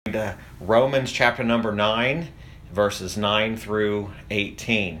Romans chapter number 9, verses 9 through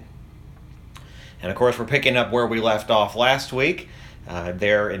 18. And of course, we're picking up where we left off last week.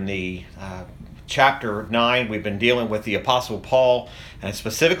 There in the chapter 9, we've been dealing with the Apostle Paul, and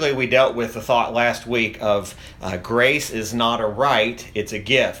specifically we dealt with the thought last week of grace is not a right, it's a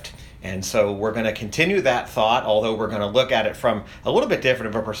gift. And so we're going to continue that thought, although we're going to look at it from a little bit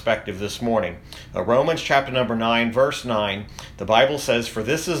different of a perspective this morning. Romans chapter number 9, verse 9, the Bible says, "For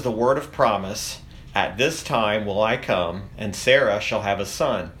this is the word of promise, at this time will I come, and Sarah shall have a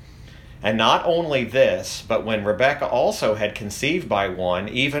son. And not only this, but when Rebekah also had conceived by one,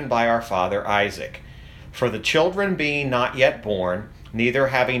 even by our father Isaac. For the children being not yet born, neither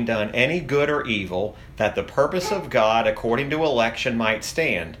having done any good or evil, that the purpose of God according to election might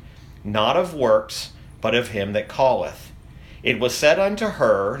stand, not of works, but of him that calleth. It was said unto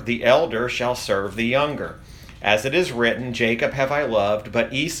her, the elder shall serve the younger. As it is written, Jacob have I loved,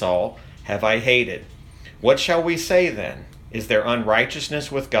 but Esau have I hated. What shall we say then? Is there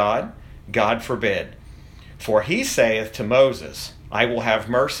unrighteousness with God? God forbid. For he saith to Moses, I will have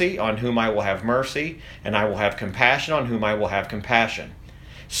mercy on whom I will have mercy, and I will have compassion on whom I will have compassion.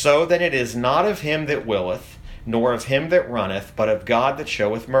 So then it is not of him that willeth, nor of him that runneth, but of God that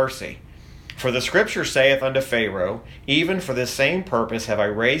showeth mercy. For the scripture saith unto Pharaoh, even for this same purpose have I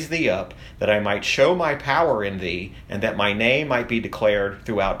raised thee up, that I might show my power in thee, and that my name might be declared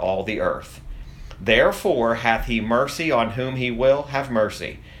throughout all the earth. Therefore hath he mercy on whom he will have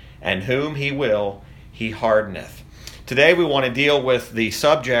mercy, and whom he will he hardeneth." Today we want to deal with the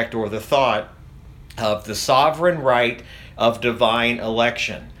subject or the thought of the sovereign right of divine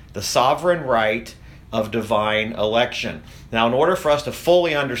election. The sovereign right of divine election. Now, in order for us to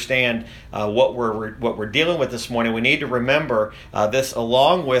fully understand what we're dealing with this morning, we need to remember this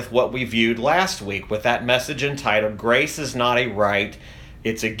along with what we viewed last week with that message entitled, Grace is not a right,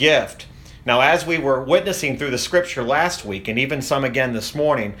 it's a gift. Now, as we were witnessing through the scripture last week, and even some again this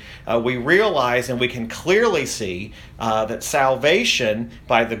morning, we realize and we can clearly see that salvation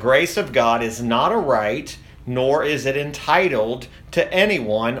by the grace of God is not a right, nor is it entitled to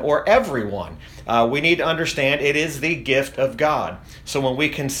anyone or everyone. We need to understand it is the gift of God. So when we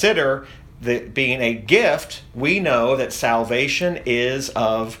consider being a gift, we know that salvation is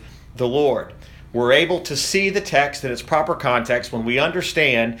of the Lord. We're able to see the text in its proper context when we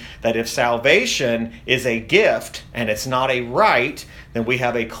understand that if salvation is a gift and it's not a right, then we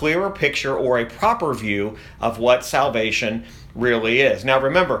have a clearer picture or a proper view of what salvation really is. Now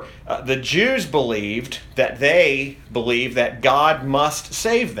remember, the Jews believed that God must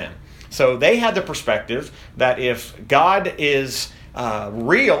save them. So they had the perspective that if God is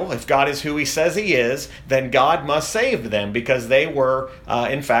real, if God is who he says he is, then God must save them because they were,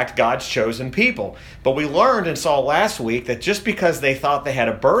 in fact, God's chosen people. But we learned and saw last week that just because they thought they had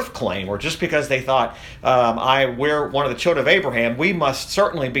a birth claim, or just because they thought, we're one of the children of Abraham, we must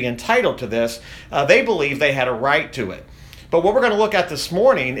certainly be entitled to this, they believed they had a right to it. But what we're going to look at this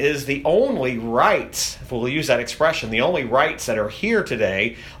morning is the only rights, if we'll use that expression, the only rights that are here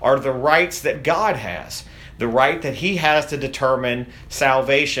today are the rights that God has. The right that he has to determine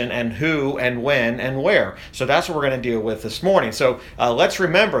salvation and who and when and where. So that's what we're going to deal with this morning. So let's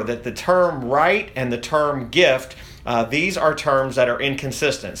remember that the term right and the term gift, these are terms that are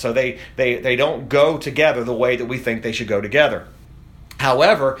inconsistent. So they don't go together the way that we think they should go together.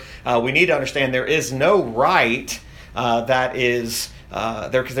 However, we need to understand there is no right that is...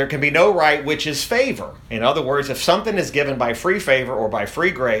 There can be no right which is favor. In other words, if something is given by free favor or by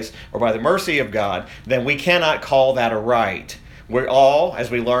free grace or by the mercy of God, then we cannot call that a right. We're all,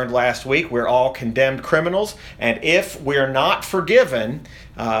 as we learned last week, we're all condemned criminals, and if we're not forgiven,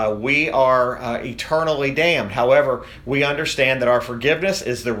 we are eternally damned. However, we understand that our forgiveness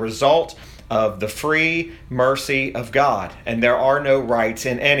is the result of the free mercy of God, and there are no rights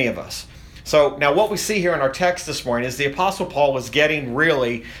in any of us. So now what we see here in our text this morning is the Apostle Paul was getting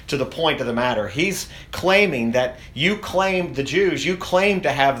really to the point of the matter. He's claiming that the Jews, you claim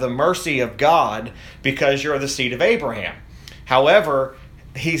to have the mercy of God because you're the seed of Abraham. However,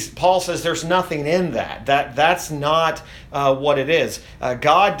 Paul says there's nothing in that. That's not what it is.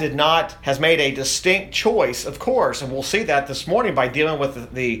 God has made a distinct choice, of course, and we'll see that this morning by dealing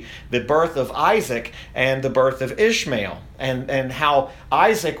with the birth of Isaac and the birth of Ishmael, and how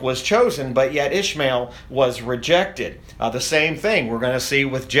Isaac was chosen, but yet Ishmael was rejected. The same thing we're going to see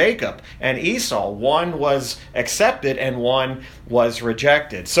with Jacob and Esau. One was accepted and one was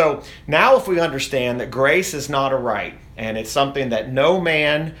rejected. So now if we understand that grace is not a right, and it's something that no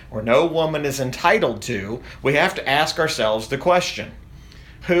man or no woman is entitled to, we have to ask ourselves the question,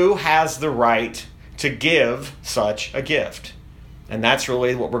 who has the right to give such a gift? And that's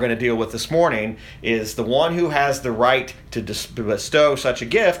really what we're going to deal with this morning, is the one who has the right to bestow such a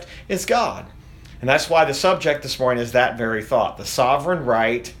gift is God. And that's why the subject this morning is that very thought, the sovereign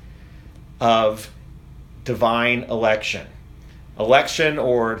right of divine election. Election,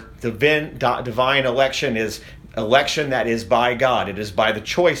 or divine election, is election that is by God. It is by the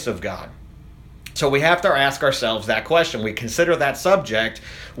choice of God. So we have to ask ourselves that question. We consider that subject,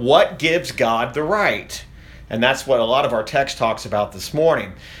 what gives God the right? And that's what a lot of our text talks about this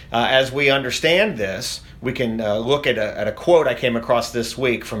morning. As we understand this, we can look at a quote I came across this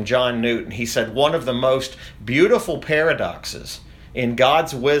week from John Newton. He said, "One of the most beautiful paradoxes in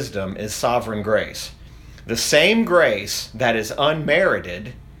God's wisdom is sovereign grace. The same grace that is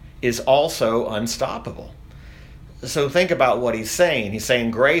unmerited is also unstoppable." So think about what he's saying. He's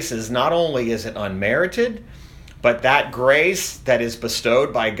saying grace is not only is it unmerited, but that grace that is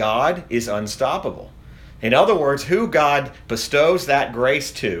bestowed by God is unstoppable. In other words, who God bestows that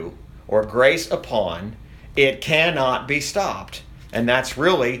grace to, or grace upon, it cannot be stopped. And that's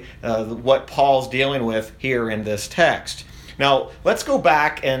really what Paul's dealing with here in this text. Now, let's go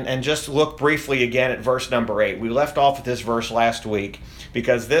back and just look briefly again at verse number 8. We left off at this verse last week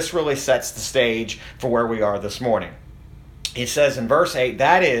because this really sets the stage for where we are this morning. It says in verse 8,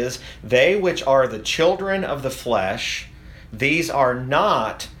 "That is, they which are the children of the flesh, these are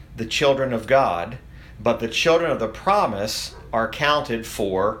not the children of God, but the children of the promise are counted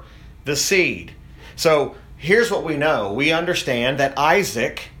for the seed." So here's what we know. We understand that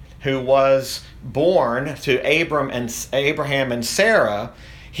Isaac, who was born to Abraham and Sarah,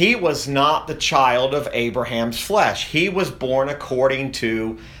 he was not the child of Abraham's flesh. He was born according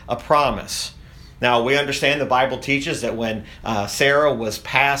to a promise. Now, we understand the Bible teaches that when Sarah was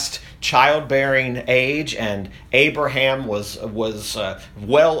past childbearing age and Abraham was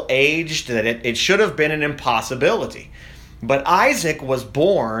well aged, that it should have been an impossibility. But Isaac was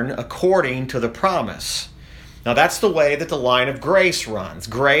born according to the promise. Now, that's the way that the line of grace runs.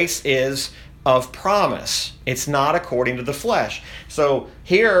 Grace is of promise. It's not according to the flesh. So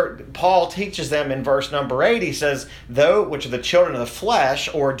here, Paul teaches them in verse number 8, he says, "Though which are the children of the flesh,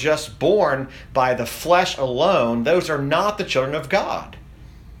 or just born by the flesh alone, those are not the children of God.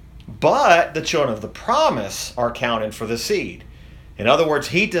 But the children of the promise are counted for the seed." In other words,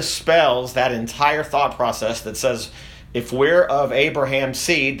 he dispels that entire thought process that says, if we're of Abraham's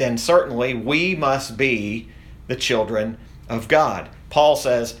seed, then certainly we must be the children of God. Paul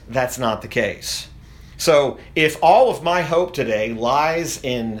says that's not the case. So if all of my hope today lies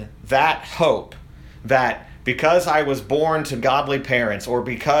in that hope, that because I was born to godly parents, or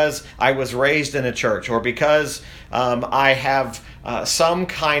because I was raised in a church, or because I have some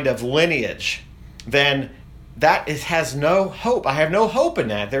kind of lineage, then that has no hope. I have no hope in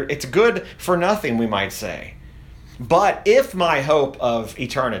that. It's good for nothing, we might say. But if my hope of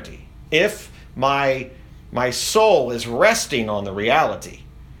eternity, if my soul is resting on the reality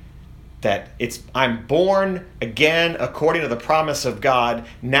that I'm born again according to the promise of God,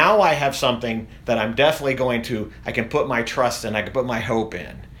 now I have something that I'm definitely I can put my trust in, I can put my hope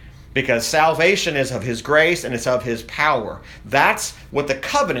in. Because salvation is of His grace and it's of His power. That's what the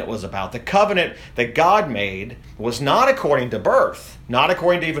covenant was about. The covenant that God made was not according to birth, not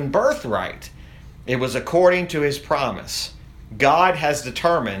according to even birthright. It was according to His promise. God has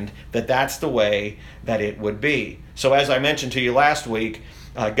determined that that's the way that it would be. So as I mentioned to you last week,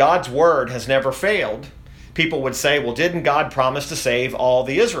 God's word has never failed. People would say, well, didn't God promise to save all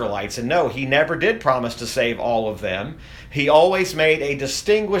the Israelites? And no, He never did promise to save all of them. He always made a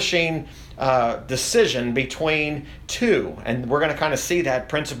distinguishing decision between two. And we're going to kind of see that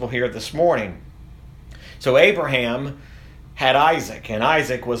principle here this morning. So Abraham had Isaac, and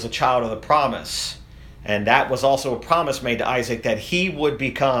Isaac was a child of the promise. And that was also a promise made to Isaac that he would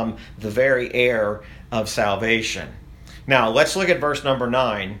become the very heir of salvation. Now, let's look at verse number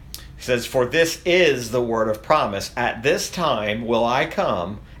 9. It says, "For this is the word of promise. At this time will I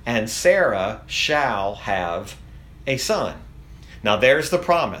come, and Sarah shall have a son." Now, there's the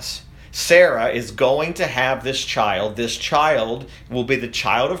promise. Sarah is going to have this child. This child will be the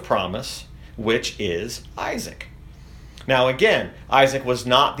child of promise, which is Isaac. Now again, Isaac was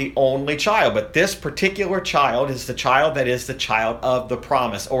not the only child, but this particular child is the child that is the child of the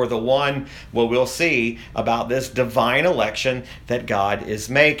promise, or the one, well, we'll see about this divine election that God is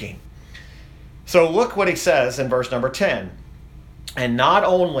making. So look what he says in verse number 10. "And not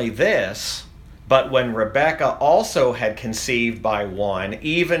only this, but when Rebekah also had conceived by one,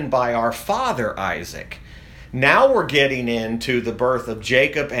 even by our father Isaac." Now we're getting into the birth of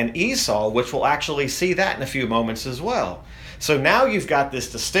Jacob and Esau, which we'll actually see that in a few moments as well. So now you've got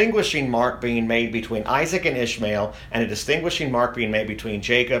this distinguishing mark being made between Isaac and Ishmael, and a distinguishing mark being made between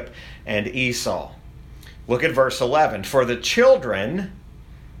Jacob and Esau. Look at verse 11. For the children,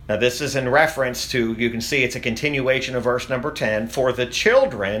 now this is in reference to, you can see it's a continuation of verse number 10. For the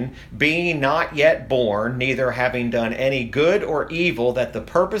children, being not yet born, neither having done any good or evil, that the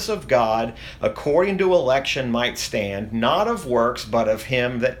purpose of God according to election might stand, not of works, but of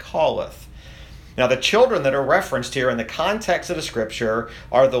him that calleth. Now the children that are referenced here in the context of the scripture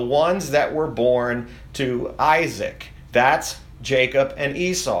are the ones that were born to Isaac. That's Jacob and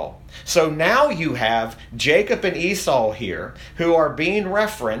Esau. So now you have Jacob and Esau here who are being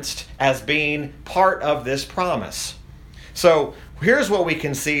referenced as being part of this promise. So here's what we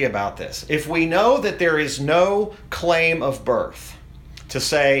can see about this. If we know that there is no claim of birth, to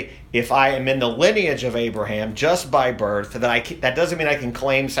say, if I am in the lineage of Abraham just by birth, that doesn't mean I can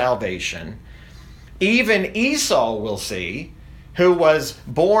claim salvation. Even Esau, we'll see, who was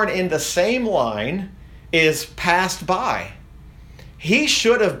born in the same line, is passed by. He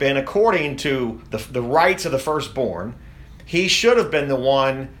should have been, according to the rights of the firstborn, he should have been the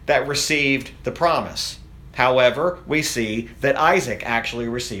one that received the promise. However, we see that Isaac actually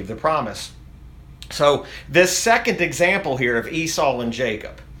received the promise. So this second example here of Esau and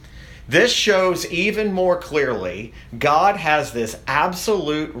Jacob, this shows even more clearly God has this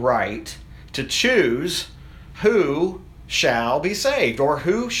absolute right to choose who shall be saved or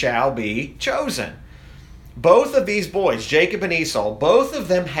who shall be chosen. Both of these boys, Jacob and Esau, both of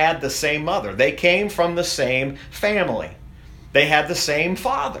them had the same mother. They came from the same family. They had the same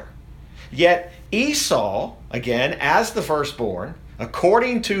father. Yet Esau, again, as the firstborn,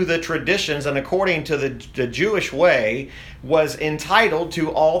 according to the traditions and according to the Jewish way, was entitled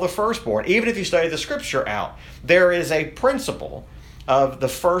to all the firstborn. Even if you study the scripture out, there is a principle of the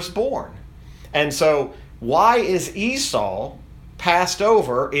firstborn. And so why is Esau passed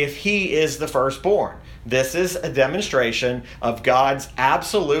over if he is the firstborn? This is a demonstration of God's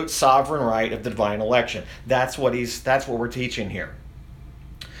absolute sovereign right of the divine election. That's what we're teaching here.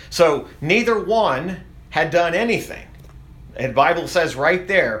 So neither one had done anything. And the Bible says right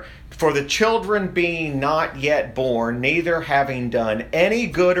there, for the children being not yet born, neither having done any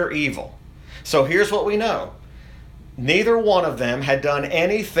good or evil. So here's what we know. Neither one of them had done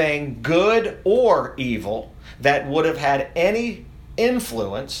anything good or evil that would have had any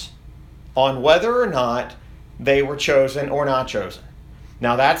influence on whether or not they were chosen or not chosen.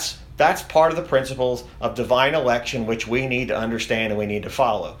 Now that's part of the principles of divine election, which we need to understand and we need to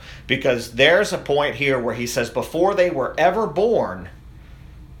follow. Because there's a point here where he says before they were ever born,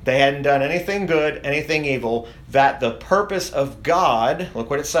 they hadn't done anything good, anything evil, that the purpose of God, look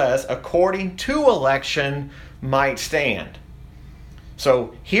what it says, according to election might stand.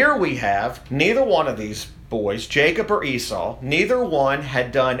 So here we have neither one of these boys, Jacob or Esau, neither one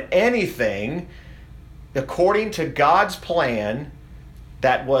had done anything according to God's plan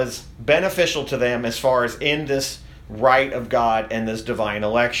that was beneficial to them as far as in this right of God and this divine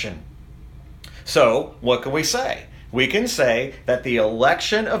election. So, what can we say? We can say that the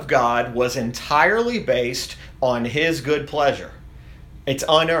election of God was entirely based on his good pleasure. It's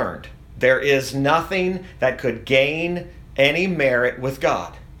unearned. There is nothing that could gain any merit with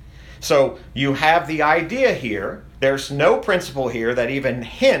God. So you have the idea here, there's no principle here that even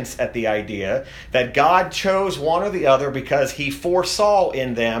hints at the idea that God chose one or the other because he foresaw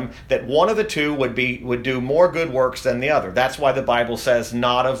in them that one of the two would do more good works than the other. That's why the Bible says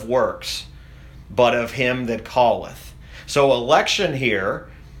not of works, but of him that calleth. So election here,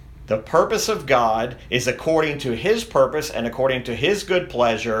 the purpose of God is according to his purpose and according to his good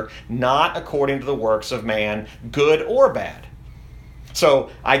pleasure, not according to the works of man, good or bad. So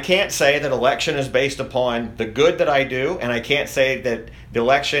I can't say that election is based upon the good that I do, and I can't say that the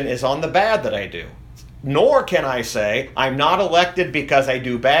election is on the bad that I do. Nor can I say I'm not elected because I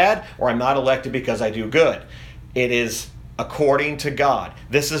do bad, or I'm not elected because I do good. It is according to God.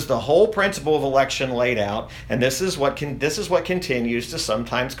 This is the whole principle of election laid out, and this is what continues to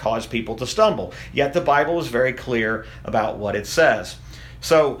sometimes cause people to stumble. Yet the Bible is very clear about what it says.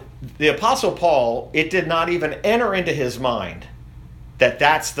 So the Apostle Paul, it did not even enter into his mind that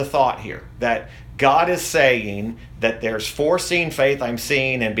that's the thought here, that God is saying that there's foreseen faith I'm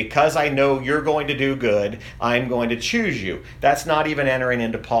seeing, and because I know you're going to do good, I'm going to choose you. That's not even entering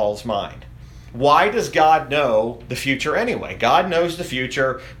into Paul's mind. Why does God know the future anyway? God knows the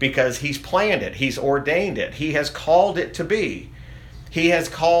future because he's planned it. He's ordained it. He has called it to be. He has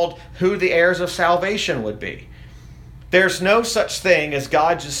called who the heirs of salvation would be. There's no such thing as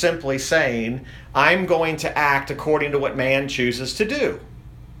God just simply saying, I'm going to act according to what man chooses to do.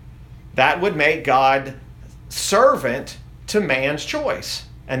 That would make God servant to man's choice.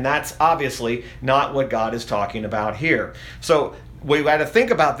 And that's obviously not what God is talking about here. So we got to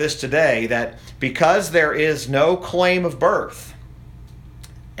think about this today, that because there is no claim of birth,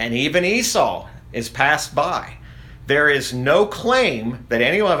 and even Esau is passed by, there is no claim that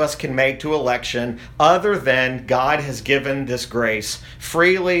any one of us can make to election other than God has given this grace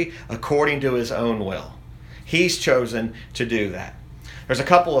freely according to his own will. He's chosen to do that. There's a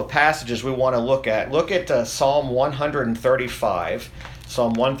couple of passages we want to look at. Look at Psalm 135.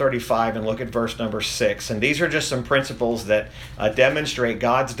 Psalm 135, and look at verse number 6. And these are just some principles that demonstrate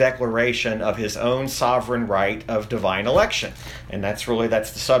God's declaration of his own sovereign right of divine election. And that's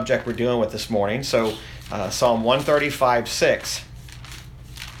the subject we're dealing with this morning. So Psalm 135, 6.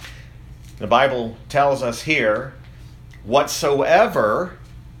 The Bible tells us here, whatsoever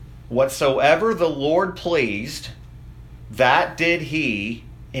the Lord pleased, that did he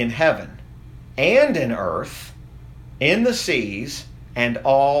in heaven and in earth, in the seas, and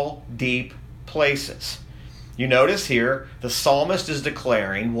all deep places. You notice here, the psalmist is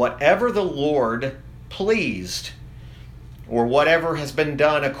declaring whatever the Lord pleased, or whatever has been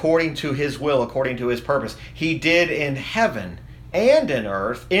done according to his will, according to his purpose, he did in heaven and in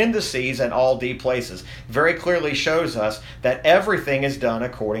earth, in the seas, and all deep places. Very clearly shows us that everything is done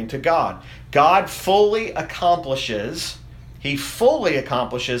according to God. God fully accomplishes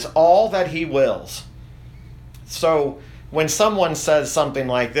all that he wills. So when someone says something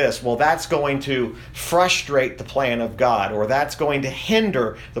like this, well, that's going to frustrate the plan of God, or that's going to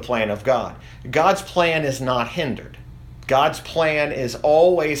hinder the plan of God. God's plan is not hindered. God's plan is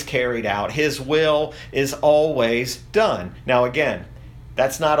always carried out. His will is always done. Now again,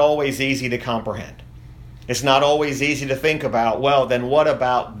 that's not always easy to comprehend. It's not always easy to think about, well, then what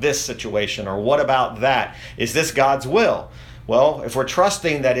about this situation, or what about that? Is this God's will? Well, if we're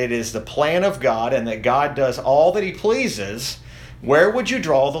trusting that it is the plan of God and that God does all that he pleases, where would you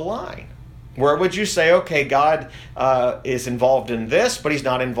draw the line? Where would you say, okay, God is involved in this, but he's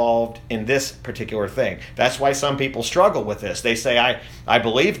not involved in this particular thing? That's why some people struggle with this. They say, I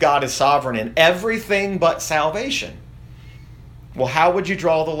believe God is sovereign in everything but salvation. Well, how would you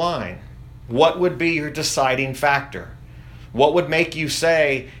draw the line? What would be your deciding factor? What would make you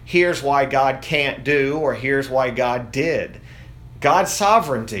say, here's why God can't do, or here's why God did? God's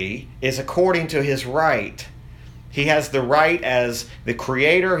sovereignty is according to his right. He has the right as the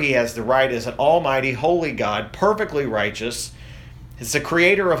creator. He has the right as an almighty, holy God, perfectly righteous. As the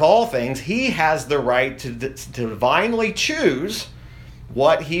creator of all things, he has the right to divinely choose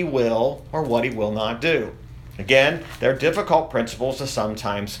what he will or what he will not do. Again, they're difficult principles to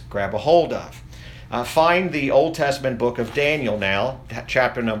sometimes grab a hold of. Find the Old Testament book of Daniel now,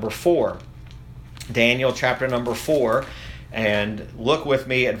 chapter number 4. Daniel chapter number 4, and look with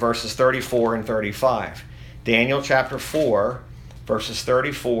me at verses 34 and 35. Daniel chapter 4, verses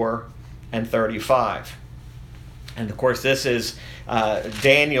 34 and 35. And of course, this is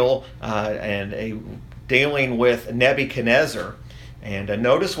Daniel dealing with Nebuchadnezzar. And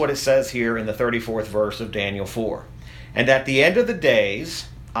notice what it says here in the 34th verse of Daniel 4. And at the end of the days,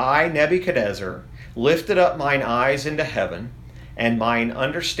 I, Nebuchadnezzar, lifted up mine eyes into heaven, and mine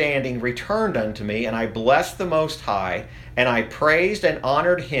understanding returned unto me, and I blessed the Most High, and I praised and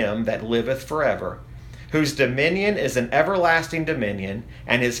honored him that liveth forever, whose dominion is an everlasting dominion,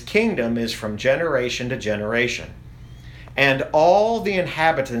 and his kingdom is from generation to generation. And all the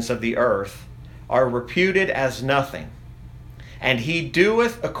inhabitants of the earth are reputed as nothing. And he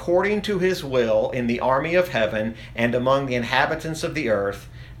doeth according to his will in the army of heaven and among the inhabitants of the earth,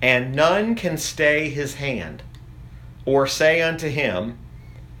 and none can stay his hand, or say unto him,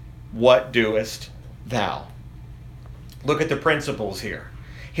 what doest thou? Look at the principles here.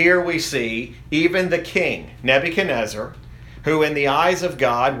 Here we see even the king, Nebuchadnezzar, who in the eyes of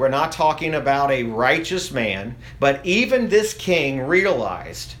God, we're not talking about a righteous man, but even this king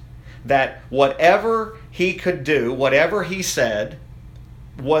realized that whatever he could do, whatever he said,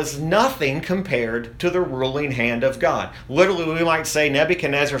 was nothing compared to the ruling hand of God. Literally, we might say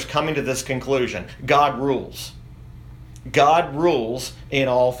Nebuchadnezzar's coming to this conclusion. God rules. God rules in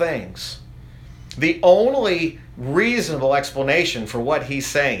all things. The only reasonable explanation for what he's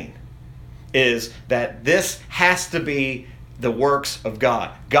saying is that this has to be the works of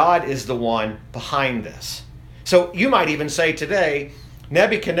God. God is the one behind this. So you might even say today,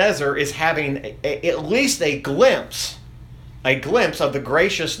 Nebuchadnezzar is having at least a glimpse of the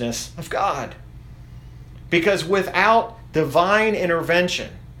graciousness of God. Because without divine intervention,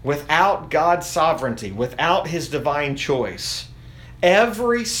 without God's sovereignty, without his divine choice,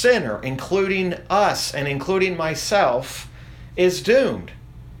 every sinner, including us and including myself, is doomed.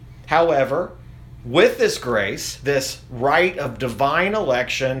 However, With this grace, this right of divine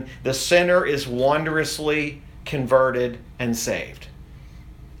election, the sinner is wondrously converted and saved.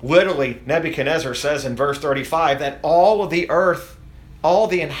 Literally, Nebuchadnezzar says in verse 35 that all of the earth, all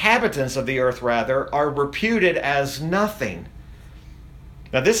the inhabitants of the earth rather, are reputed as nothing.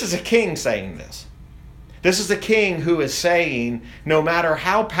 Now this is a king saying this. This is a king who is saying, no matter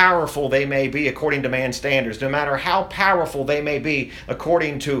how powerful they may be according to man's standards, no matter how powerful they may be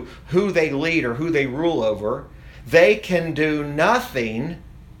according to who they lead or who they rule over, they can do nothing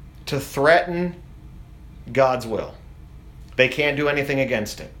to threaten God's will. They can't do anything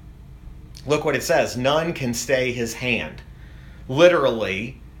against it. Look what it says, none can stay his hand.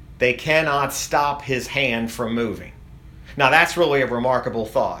 Literally, they cannot stop his hand from moving. Now that's really a remarkable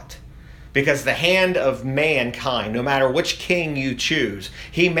thought. Because the hand of mankind, no matter which king you choose,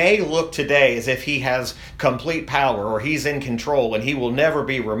 he may look today as if he has complete power or he's in control and he will never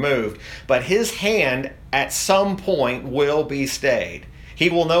be removed. But his hand at some point will be stayed. He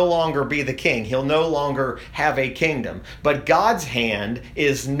will no longer be the king. He'll no longer have a kingdom. But God's hand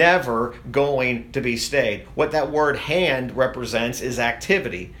is never going to be stayed. What that word hand represents is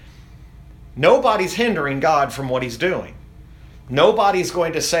activity. Nobody's hindering God from what he's doing. Nobody's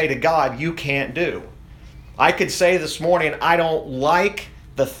going to say to God, you can't do. I could say this morning, I don't like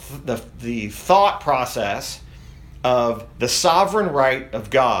the thought process of the sovereign right of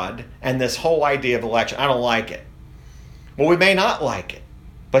God and this whole idea of election. I don't like it. Well, we may not like it,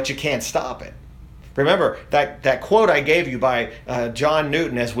 but you can't stop it. Remember that quote I gave you by John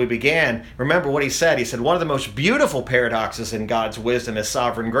Newton as we began. Remember what he said. He said, one of the most beautiful paradoxes in God's wisdom is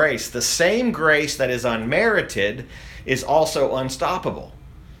sovereign grace. The same grace that is unmerited is also unstoppable.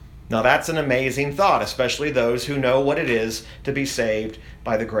 Now that's an amazing thought, especially those who know what it is to be saved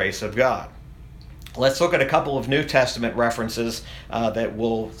by the grace of God. Let's look at a couple of New Testament references that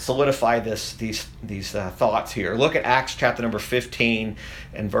will solidify these thoughts here. Look at Acts chapter number 15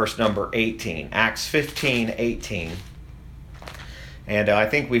 and verse number 18. Acts 15:18. And I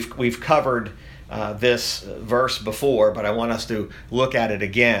think we've covered this verse before, but I want us to look at it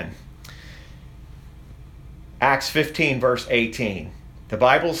again. Acts 15 verse 18. The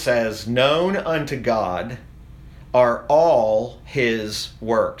Bible says, known unto God are all his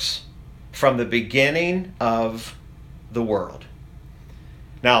works from the beginning of the world.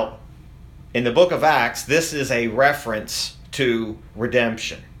 Now, in the book of Acts, this is a reference to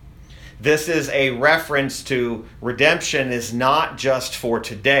redemption. This is a reference to redemption is not just for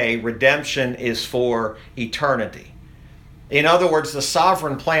today. Redemption is for eternity. In other words, the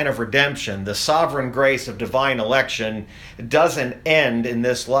sovereign plan of redemption, the sovereign grace of divine election doesn't end in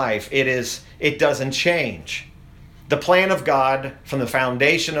this life. It doesn't change. The plan of God from the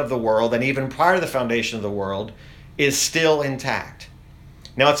foundation of the world and even prior to the foundation of the world is still intact.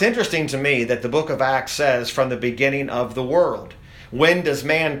 Now it's interesting to me that the book of Acts says from the beginning of the world. When does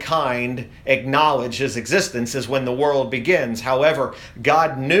mankind acknowledge his existence is when the world begins. However,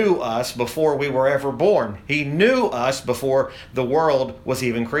 God knew us before we were ever born. He knew us before the world was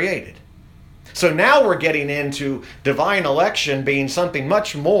even created. So now we're getting into divine election being something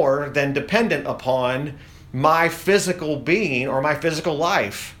much more than dependent upon my physical being or my physical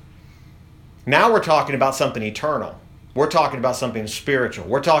life. Now we're talking about something eternal. We're talking about something spiritual.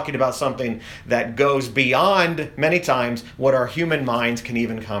 We're talking about something that goes beyond, many times, what our human minds can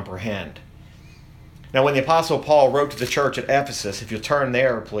even comprehend. Now, when the Apostle Paul wrote to the church at Ephesus, if you'll turn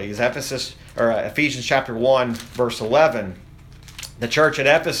there, please, Ephesians chapter 1, verse 11, the church at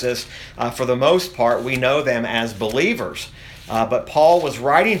Ephesus, for the most part, we know them as believers. But Paul was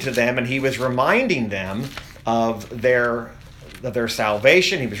writing to them, and he was reminding them of their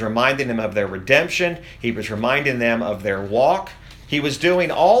salvation. He was reminding them of their redemption. He was reminding them of their walk. He was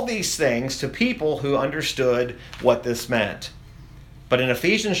doing all these things to people who understood what this meant. But in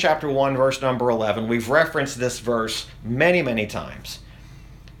Ephesians chapter 1, verse number 11, we've referenced this verse many, many times.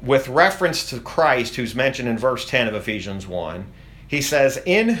 With reference to Christ, who's mentioned in verse 10 of Ephesians 1, he says,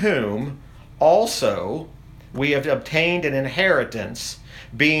 in whom also we have obtained an inheritance,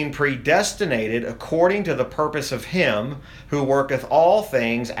 being predestinated according to the purpose of him who worketh all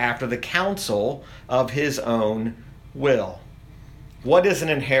things after the counsel of his own will. What is an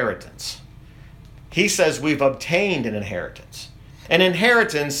inheritance? He says we've obtained an inheritance. An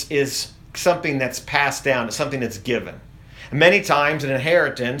inheritance is something that's passed down, it's something that's given. Many times an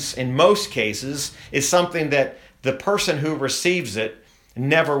inheritance, in most cases, is something that the person who receives it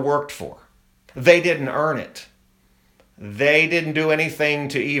never worked for. They didn't earn it. They didn't do anything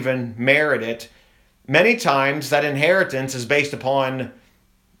to even merit it. Many times that inheritance is based upon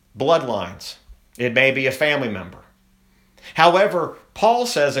bloodlines. It may be a family member. However, Paul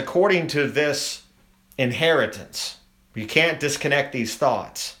says, according to this inheritance. You can't disconnect these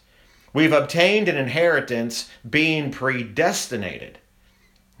thoughts. We've obtained an inheritance being predestinated.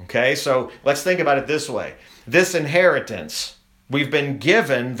 Okay, so let's think about it this way. This inheritance, we've been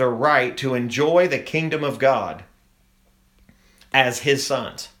given the right to enjoy the kingdom of God as his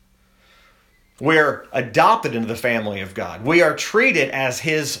sons. We're adopted into the family of God. We are treated as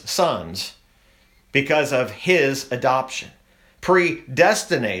his sons because of his adoption.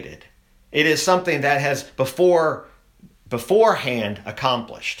 Predestinated. It is something that has beforehand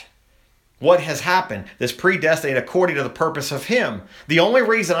accomplished. What has happened? This predestinated according to the purpose of him. The only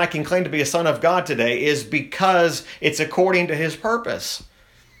reason I can claim to be a son of God today is because it's according to his purpose.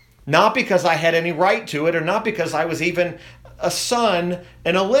 Not because I had any right to it, or not because I was even a son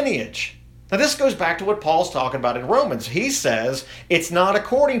in a lineage. Now this goes back to what Paul's talking about in Romans. He says it's not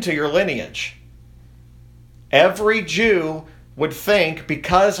according to your lineage. Every Jew would think,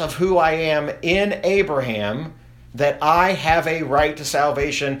 because of who I am in Abraham, that I have a right to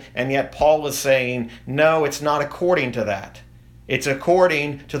salvation, and yet Paul is saying, no, it's not according to that. It's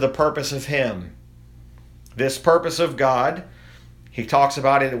according to the purpose of him. This purpose of God, he talks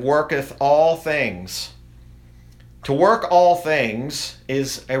about it worketh all things. To work all things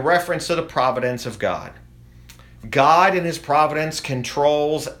is a reference to the providence of God. God in his providence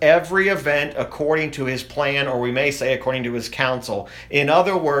controls every event according to his plan, or we may say according to his counsel. In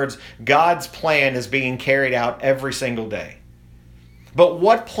other words, God's plan is being carried out every single day. But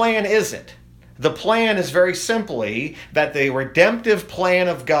what plan is it? The plan is very simply that the redemptive plan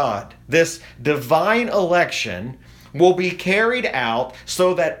of God, this divine election, will be carried out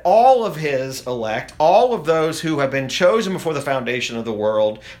so that all of his elect, all of those who have been chosen before the foundation of the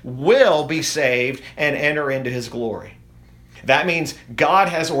world, will be saved and enter into his glory. That means God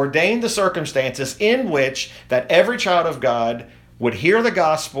has ordained the circumstances in which that every child of God would hear the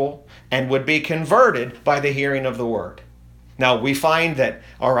gospel and would be converted by the hearing of the word. Now we find that,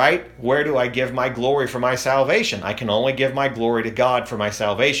 all right, where do I give my glory for my salvation? I can only give my glory to God for my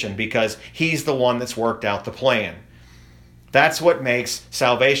salvation because he's the one that's worked out the plan. That's what makes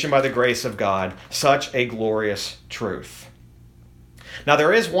salvation by the grace of God such a glorious truth. Now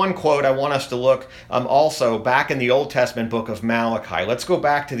there is one quote I want us to look also back in the Old Testament book of Malachi. Let's go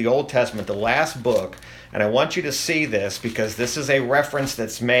back to the Old Testament, the last book, and I want you to see this because this is a reference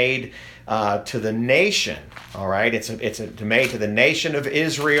that's made to the nation. All right, it's made to the nation of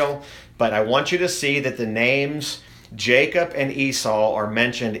Israel, but I want you to see that the names Jacob and Esau are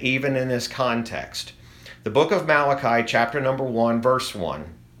mentioned even in this context. The book of Malachi, chapter number 1, verse 1.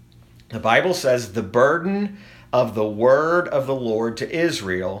 The Bible says, the burden of the word of the Lord to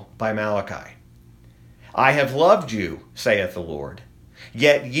Israel by Malachi. I have loved you, saith the Lord.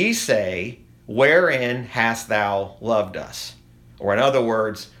 Yet ye say, wherein hast thou loved us? Or in other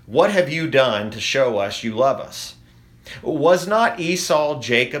words, what have you done to show us you love us? Was not Esau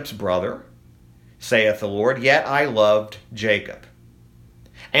Jacob's brother? Saith the Lord, yet I loved Jacob.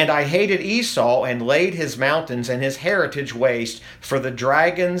 And I hated Esau and laid his mountains and his heritage waste for the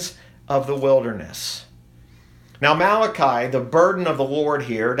dragons of the wilderness. Now Malachi, the burden of the Lord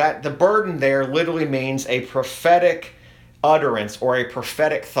here, that the burden there literally means a prophetic utterance or a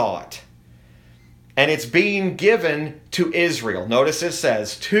prophetic thought. And it's being given to Israel. Notice it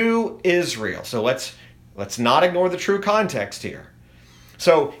says, to Israel. So let's not ignore the true context here.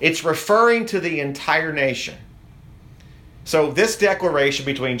 So it's referring to the entire nation. So this declaration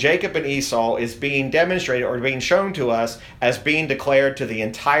between Jacob and Esau is being demonstrated or being shown to us as being declared to the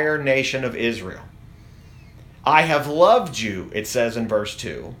entire nation of Israel. I have loved you, it says in verse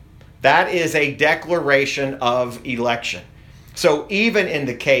 2. That is a declaration of election. So even in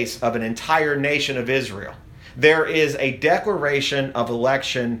the case of an entire nation of Israel, there is a declaration of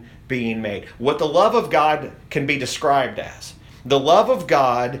election being made. What the love of God can be described as. The love of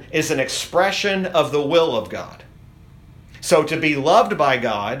God is an expression of the will of God. So to be loved by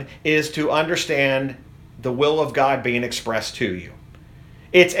God is to understand the will of God being expressed to you.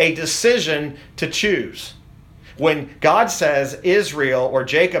 It's a decision to choose. When God says, Israel or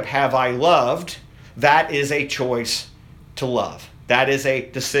Jacob have I loved, that is a choice to love. That is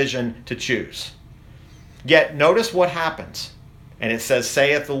a decision to choose. Yet notice what happens. And it says,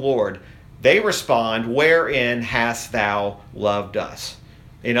 saith the Lord. They respond, wherein hast thou loved us?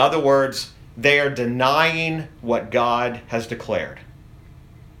 In other words, they are denying what God has declared.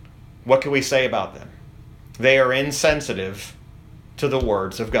 What can we say about them? They are insensitive to the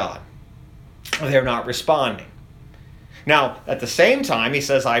words of God. They're not responding. Now, at the same time, he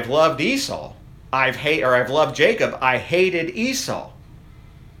says, I've loved Esau. I've loved Jacob. I hated Esau.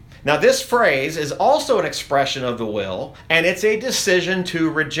 Now, this phrase is also an expression of the will, and it's a decision to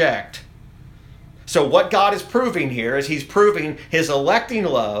reject. So what God is proving here is he's proving his electing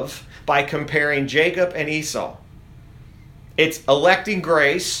love by comparing Jacob and Esau. It's electing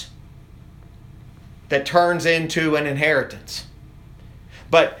grace that turns into an inheritance.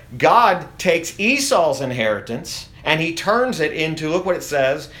 But God takes Esau's inheritance and he turns it into, look what it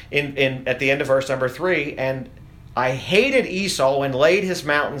says at the end of verse number 3, and I hated Esau and laid his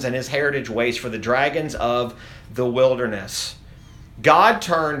mountains and his heritage waste for the dragons of the wilderness. God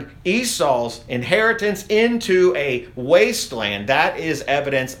turned Esau's inheritance into a wasteland. That is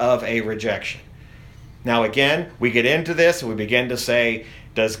evidence of a rejection. Now again, we get into this and we begin to say,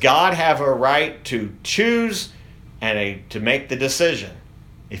 does God have a right to choose and to make the decision?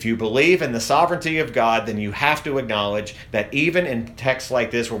 If you believe in the sovereignty of God, then you have to acknowledge that even in texts like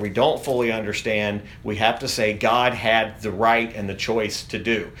this where we don't fully understand, we have to say God had the right and the choice to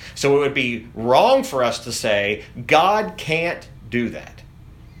do. So it would be wrong for us to say God can't do that.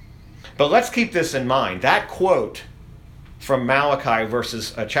 But let's keep this in mind. That quote from Malachi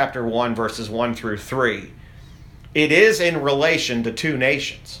chapter 1, verses 1 through 3, it is in relation to two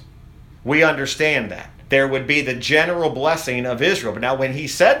nations. We understand that. There would be the general blessing of Israel. But now when he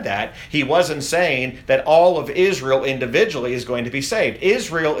said that, he wasn't saying that all of Israel individually is going to be saved.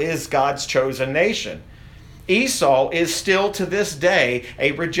 Israel is God's chosen nation. Esau is still to this day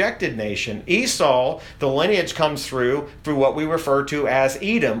a rejected nation. Esau, the lineage comes through what we refer to as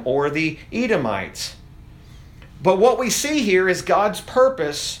Edom or the Edomites. But what we see here is God's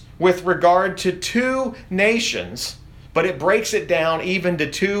purpose with regard to two nations, but it breaks it down even to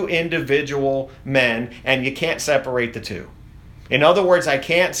two individual men, and you can't separate the two. In other words, I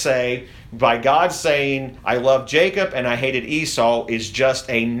can't say, by God saying, I love Jacob and I hated Esau, is just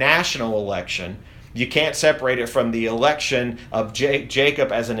a national election. You can't separate it from the election of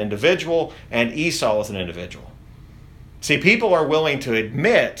Jacob as an individual and Esau as an individual. See, people are willing to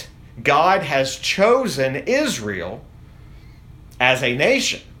admit God has chosen Israel as a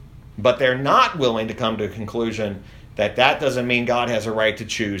nation, but they're not willing to come to a conclusion that doesn't mean God has a right to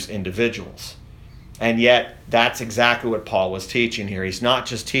choose individuals. And yet, that's exactly what Paul was teaching here. He's not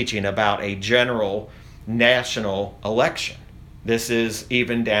just teaching about a general national election. This is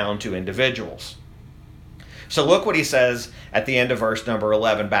even down to individuals. So look what he says at the end of verse number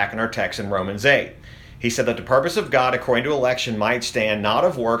 11 back in our text in Romans 8. He said that the purpose of God according to election might stand not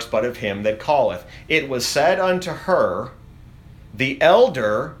of works but of him that calleth. It was said unto her, the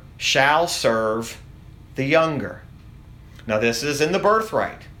elder shall serve the younger. Now this is in the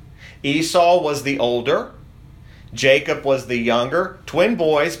birthright. Esau was the older. Jacob was the younger. Twin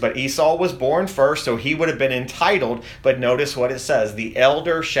boys, but Esau was born first, so he would have been entitled. But notice what it says. The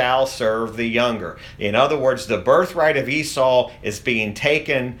elder shall serve the younger. In other words, the birthright of Esau is being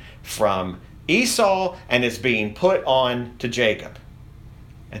taken from Esau and is being put on to Jacob.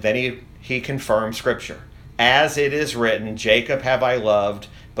 And then he confirms Scripture. As it is written, Jacob have I loved,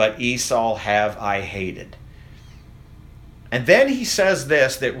 but Esau have I hated. And then he says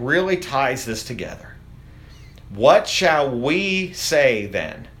this that really ties this together. What shall we say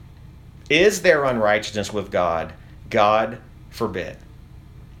then? Is there unrighteousness with God? God forbid.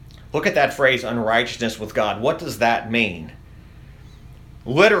 Look at that phrase, unrighteousness with God. What does that mean?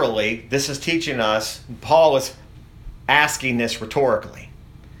 Literally, this is teaching us, Paul is asking this rhetorically.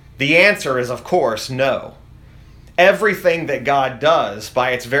 The answer is, of course, no. Everything that God does,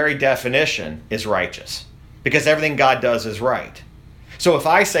 by its very definition, is righteous. Because everything God does is right. So if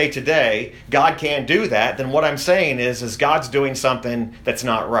I say today, God can't do that, then what I'm saying is God's doing something that's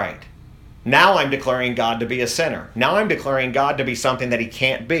not right. Now I'm declaring God to be a sinner. Now I'm declaring God to be something that he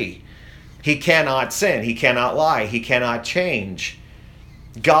can't be. He cannot sin. He cannot lie. He cannot change.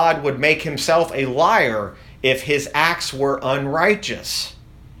 God would make himself a liar if his acts were unrighteous.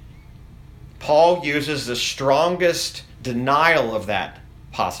 Paul uses the strongest denial of that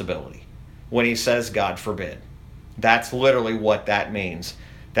possibility when he says, God forbid. That's literally what that means,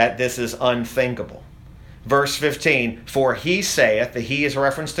 that this is unthinkable. Verse 15, for he saith, the he is a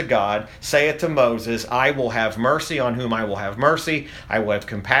reference to God, saith to Moses, I will have mercy on whom I will have mercy, I will have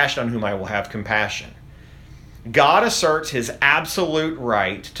compassion on whom I will have compassion. God asserts his absolute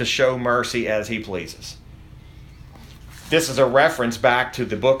right to show mercy as he pleases. This is a reference back to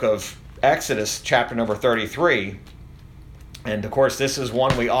the book of Exodus, chapter number 33. And of course, this is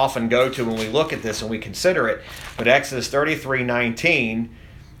one we often go to when we look at this and we consider it. But Exodus 33:19,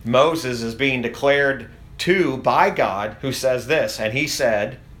 Moses is being declared to by God, who says this, and he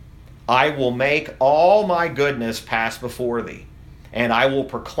said, I will make all my goodness pass before thee, and I will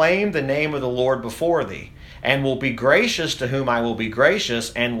proclaim the name of the Lord before thee, and will be gracious to whom I will be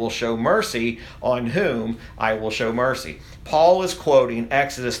gracious, and will show mercy on whom I will show mercy. Paul is quoting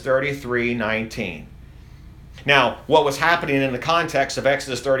Exodus 33:19. Now, what was happening in the context of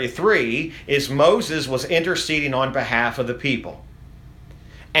Exodus 33 is Moses was interceding on behalf of the people.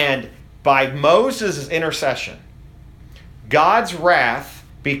 And by Moses' intercession, God's wrath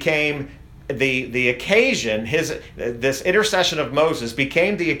became the occasion, this intercession of Moses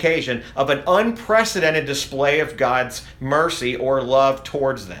became the occasion of an unprecedented display of God's mercy or love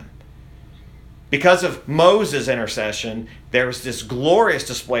towards them. Because of Moses' intercession, there was this glorious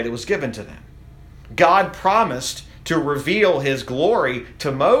display that was given to them. God promised to reveal his glory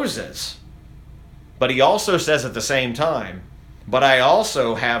to Moses, but he also says at the same time, but I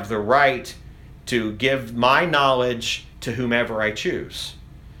also have the right to give my knowledge to whomever I choose.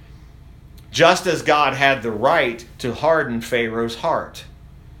 Just as God had the right to harden Pharaoh's heart.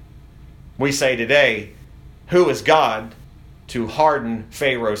 We say today, who is God to harden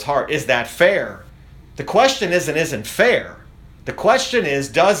Pharaoh's heart? Is that fair? The question isn't fair. The question is,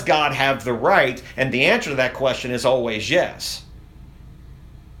 does God have the right? And the answer to that question is always yes.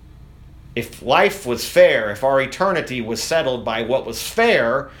 If life was fair, if our eternity was settled by what was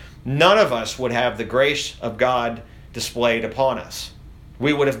fair, none of us would have the grace of God displayed upon us.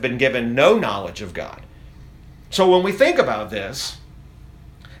 We would have been given no knowledge of God. So when we think about this,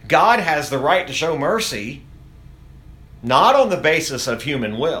 God has the right to show mercy, not on the basis of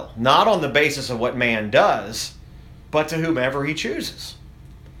human will, not on the basis of what man does, but to whomever he chooses.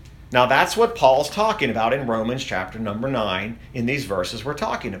 Now that's what Paul's talking about in Romans chapter number 9 in these verses we're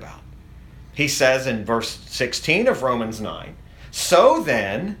talking about. He says in verse 16 of Romans 9, so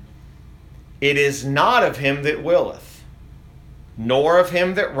then it is not of him that willeth, nor of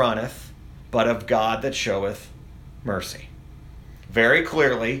him that runneth, but of God that showeth mercy. Very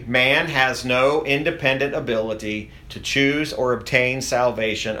clearly, man has no independent ability to choose or obtain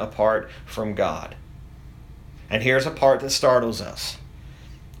salvation apart from God. And here's a part that startles us.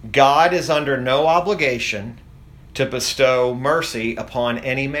 God is under no obligation to bestow mercy upon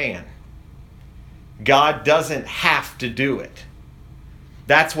any man. God doesn't have to do it.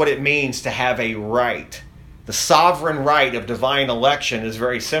 That's what it means to have a right. The sovereign right of divine election is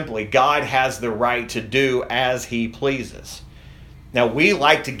very simply, God has the right to do as he pleases. Now, we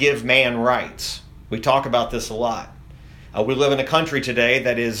like to give man rights. We talk about this a lot. We live in a country today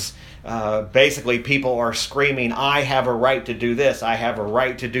that is basically people are screaming, I have a right to do this, I have a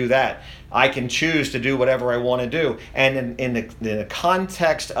right to do that. I can choose to do whatever I want to do. And in the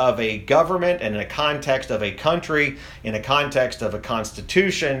context of a government, and in the context of a country, in the context of a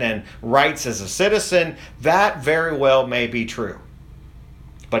constitution and rights as a citizen, that very well may be true.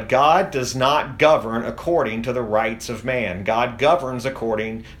 But God does not govern according to the rights of man. God governs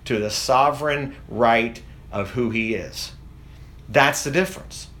according to the sovereign right of who he is. That's the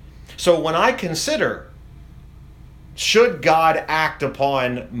difference. So when I consider, should God act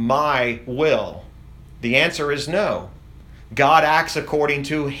upon my will? The answer is no. God acts according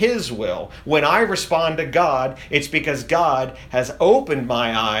to his will. When I respond to God, it's because God has opened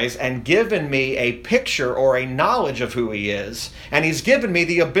my eyes and given me a picture or a knowledge of who he is, and he's given me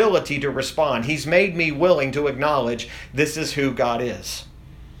the ability to respond. He's made me willing to acknowledge this is who God is.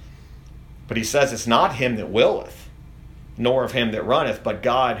 But he says it's not him that willeth, nor of him that runneth, but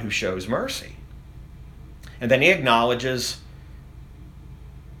God who shows mercy. And then he acknowledges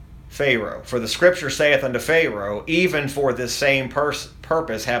Pharaoh. For the scripture saith unto Pharaoh, even for this same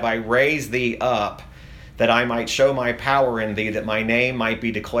purpose have I raised thee up, that I might show my power in thee, that my name might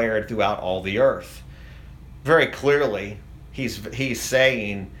be declared throughout all the earth. Very clearly, he's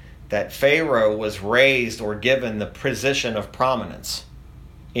saying that Pharaoh was raised or given the position of prominence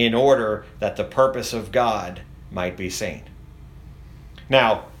in order that the purpose of God might be seen.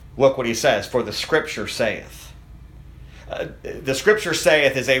 Now, look what he says, for the scripture saith. The scripture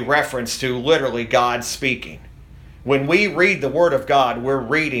saith is a reference to literally God speaking. When we read the word of God, we're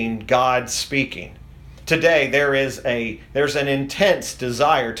reading God speaking. Today, there's an intense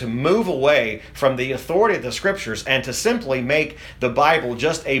desire to move away from the authority of the scriptures and to simply make the Bible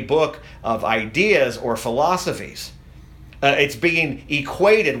just a book of ideas or philosophies. It's being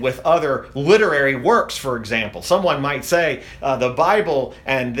equated with other literary works, for example. Someone might say, the Bible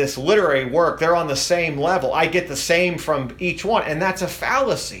and this literary work, they're on the same level. I get the same from each one. And that's a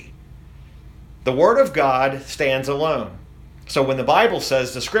fallacy. The Word of God stands alone. So when the Bible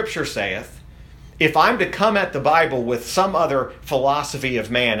says, the Scripture saith, if I'm to come at the Bible with some other philosophy of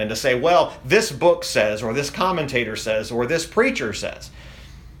man and to say, well, this book says, or this commentator says, or this preacher says,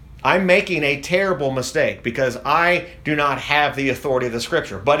 I'm making a terrible mistake because I do not have the authority of the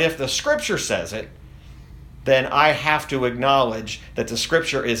Scripture. But if the Scripture says it, then I have to acknowledge that the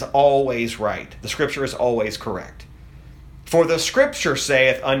Scripture is always right. The Scripture is always correct. For the Scripture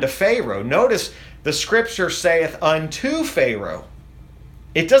saith unto Pharaoh. Notice the Scripture saith unto Pharaoh.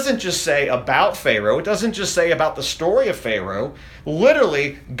 It doesn't just say about Pharaoh. It doesn't just say about the story of Pharaoh.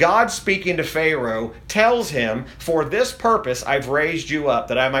 Literally, God speaking to Pharaoh tells him, for this purpose I've raised you up,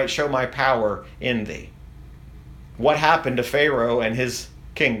 that I might show my power in thee. What happened to Pharaoh and his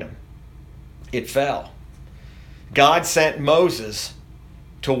kingdom? It fell. God sent Moses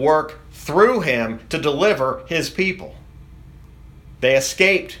to work through him to deliver his people. They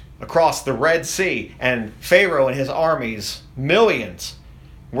escaped across the Red Sea, and Pharaoh and his armies, millions,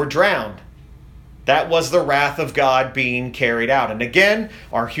 were drowned. That was the wrath of God being carried out. And again,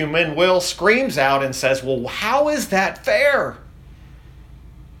 our human will screams out and says, well, how is that fair?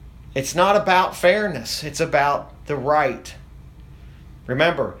 It's not about fairness. It's about the right.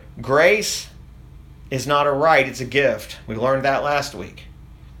 Remember, grace is not a right, it's a gift. We learned that last week.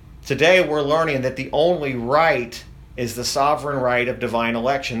 Today we're learning that the only right is the sovereign right of divine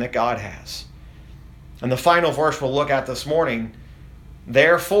election that God has. And the final verse we'll look at this morning,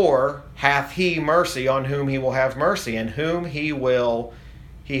 therefore hath he mercy on whom he will have mercy, and whom he will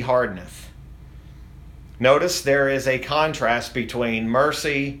he hardeneth. Notice there is a contrast between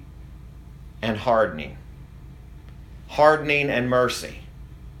mercy and hardening. Hardening and mercy.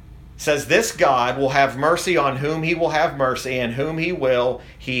 It says this God will have mercy on whom he will have mercy, and whom he will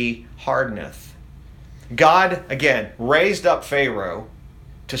he hardeneth. God, again, raised up Pharaoh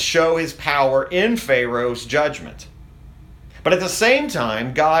to show his power in Pharaoh's judgment. But at the same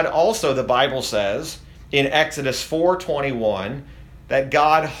time, God also, the Bible says, in Exodus 4:21, that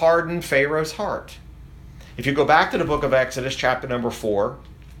God hardened Pharaoh's heart. If you go back to the book of Exodus, chapter number 4,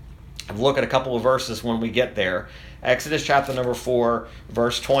 I'll look at a couple of verses when we get there. Exodus chapter number 4,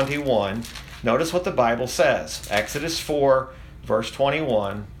 verse 21. Notice what the Bible says. Exodus 4, verse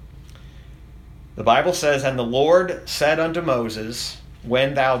 21. The Bible says, and the Lord said unto Moses,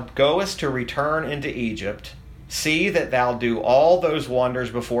 when thou goest to return into Egypt, see that thou do all those wonders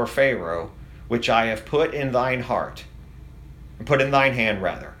before Pharaoh, which I have put in thine heart, put in thine hand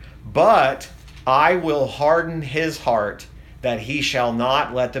rather. But I will harden his heart, that he shall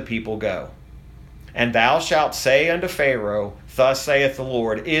not let the people go. And thou shalt say unto Pharaoh, thus saith the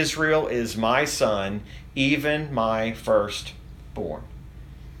Lord, Israel is my son, even my firstborn.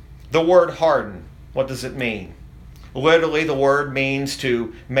 The word harden, what does it mean? Literally, the word means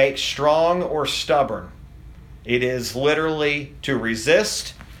to make strong or stubborn. It is literally to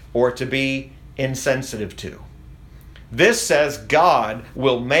resist or to be insensitive to. This says God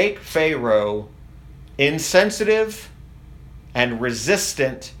will make Pharaoh insensitive and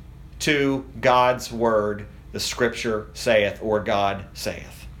resistant to God's word, the Scripture saith, or God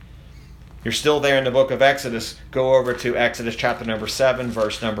saith. You're still there in the book of Exodus. Go over to Exodus chapter number 7,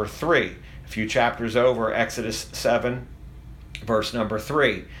 verse number 3. A few chapters over, Exodus 7, verse number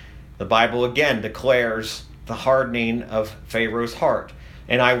 3. The Bible again declares the hardening of Pharaoh's heart.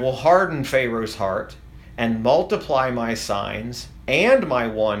 And I will harden Pharaoh's heart and multiply my signs and my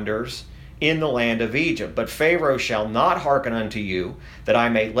wonders in the land of Egypt. But Pharaoh shall not hearken unto you, that I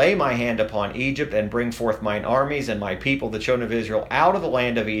may lay my hand upon Egypt and bring forth mine armies and my people, the children of Israel, out of the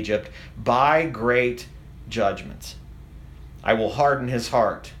land of Egypt by great judgments. I will harden his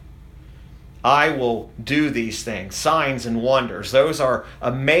heart. I will do these things, signs and wonders. Those are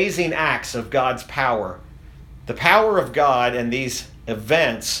amazing acts of God's power. The power of God in these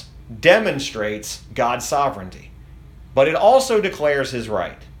events demonstrates God's sovereignty, but it also declares his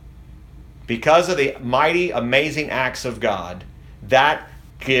right. Because of the mighty, amazing acts of God, that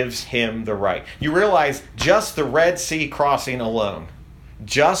gives him the right. You realize just the Red Sea crossing alone,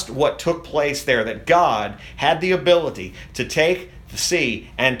 just what took place there, that God had the ability to take the sea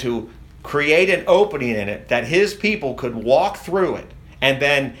and to create an opening in it that his people could walk through it, and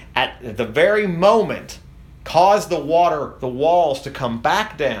then at the very moment cause the water, the walls to come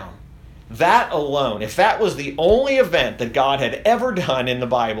back down. That alone, if that was the only event that God had ever done in the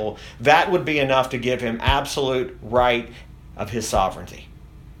Bible, that would be enough to give him absolute right of his sovereignty.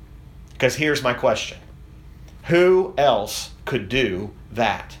 Because here's my question. Who else could do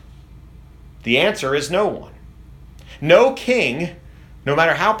that? The answer is no one. No king, no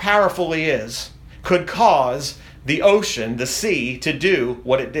matter how powerful he is, could cause the ocean, the sea, to do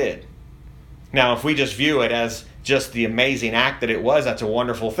what it did. Now, if we just view it as just the amazing act that it was, that's a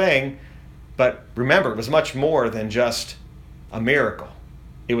wonderful thing. But remember, it was much more than just a miracle.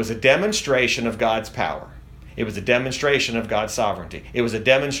 It was a demonstration of God's power. It was a demonstration of God's sovereignty. It was a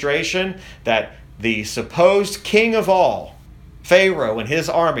demonstration that the supposed king of all Pharaoh and his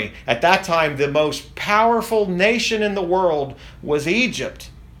army. At that time, the most powerful nation in the world was Egypt.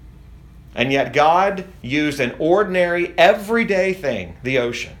 And yet God used an ordinary, everyday thing, the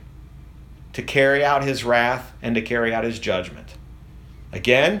ocean, to carry out his wrath and to carry out his judgment.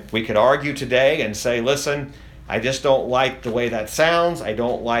 Again, we could argue today and say, listen, I just don't like the way that sounds. I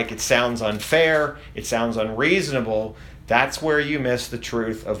don't like it. Sounds unfair. It sounds unreasonable. That's where you miss the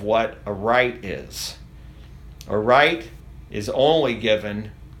truth of what a right is. A right is only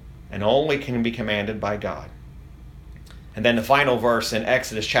given and only can be commanded by God. And then the final verse in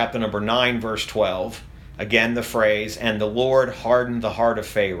Exodus chapter number 9, verse 12, again the phrase, and the Lord hardened the heart of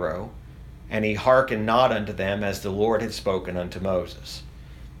Pharaoh, and he hearkened not unto them as the Lord had spoken unto Moses.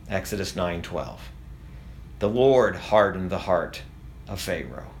 Exodus 9:12. The Lord hardened the heart of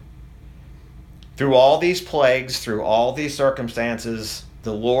Pharaoh. Through all these plagues, through all these circumstances,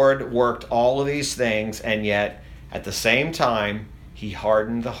 the Lord worked all of these things, and yet at the same time, he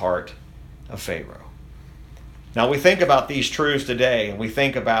hardened the heart of Pharaoh. Now we think about these truths today, and we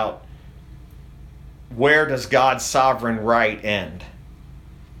think about, where does God's sovereign right end?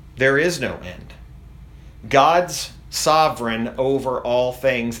 There is no end. God's sovereign over all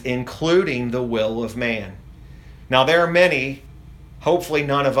things, including the will of man. Now there are many, hopefully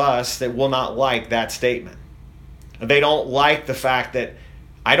none of us, that will not like that statement. They don't like the fact that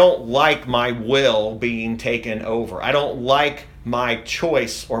I don't like my will being taken over. I don't like my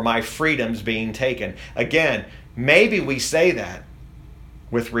choice or my freedoms being taken. Again, maybe we say that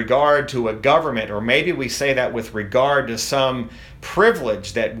with regard to a government, or maybe we say that with regard to some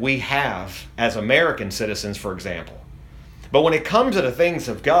privilege that we have as American citizens, for example. But when it comes to the things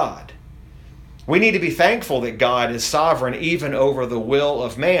of God, we need to be thankful that God is sovereign even over the will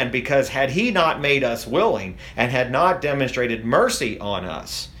of man, because had he not made us willing and had not demonstrated mercy on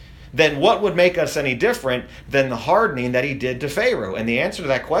us, then what would make us any different than the hardening that he did to Pharaoh? And the answer to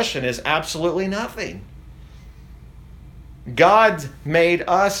that question is absolutely nothing. God made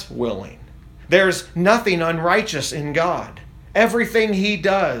us willing. There's nothing unrighteous in God. Everything he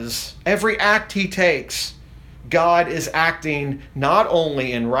does, every act he takes, God is acting not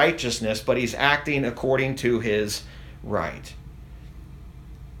only in righteousness, but he's acting according to his right.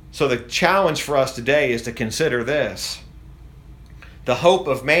 So the challenge for us today is to consider this. The hope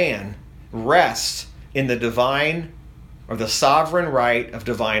of man rests in the divine, or the sovereign right of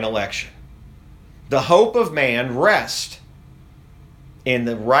divine election. The hope of man rests in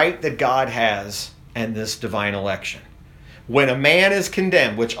the right that God has and this divine election. When a man is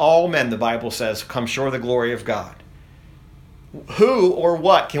condemned, which all men, the Bible says, come short of the glory of God, who or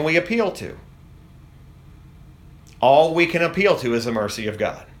what can we appeal to? All we can appeal to is the mercy of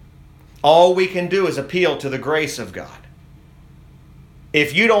God. All we can do is appeal to the grace of God.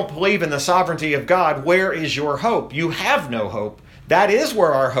 If you don't believe in the sovereignty of God, where is your hope? You have no hope. That is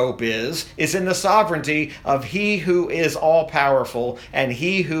where our hope is in the sovereignty of he who is all-powerful, and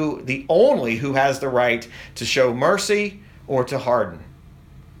he who, the only who has the right to show mercy or to harden.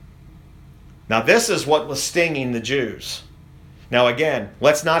 Now this is what was stinging the Jews. Now again,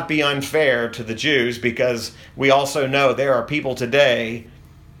 let's not be unfair to the Jews, because we also know there are people today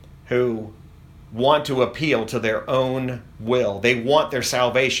who want to appeal to their own will. They want their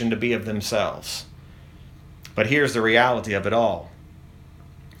salvation to be of themselves. But here's the reality of it all.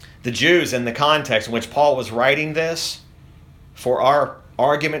 The Jews, in the context in which Paul was writing this, for our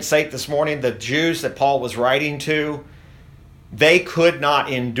argument's sake this morning, the Jews that Paul was writing to, they could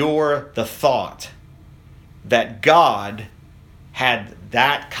not endure the thought that God had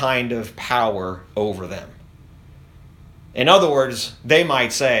that kind of power over them. In other words, they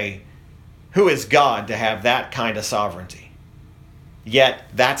might say, who is God to have that kind of sovereignty? Yet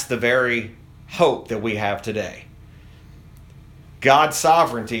that's the very hope that we have today. God's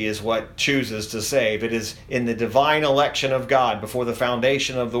sovereignty is what chooses to save. It is in the divine election of God before the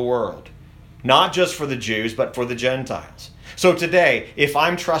foundation of the world. Not just for the Jews, but for the Gentiles. So today, if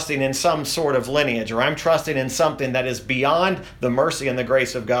I'm trusting in some sort of lineage, or I'm trusting in something that is beyond the mercy and the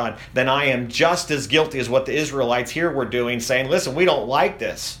grace of God, then I am just as guilty as what the Israelites here were doing, saying, listen, we don't like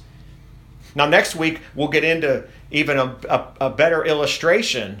this. Now next week, we'll get into even a better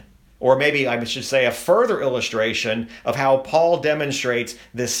illustration, or maybe I should say a further illustration of how Paul demonstrates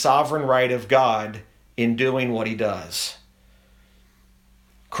this sovereign right of God in doing what he does.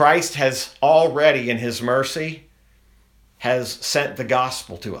 Christ has already, in his mercy, has sent the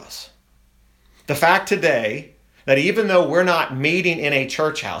gospel to us. The fact today that even though we're not meeting in a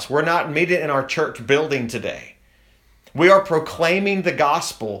church house, we're not meeting in our church building today, We are proclaiming the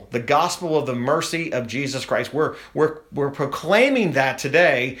gospel of the mercy of Jesus Christ. We're proclaiming that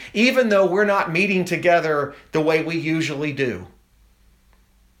today, even though we're not meeting together the way we usually do.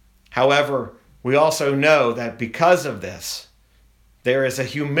 However, we also know that because of this, there is a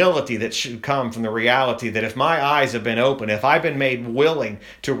humility that should come from the reality that if my eyes have been opened, if I've been made willing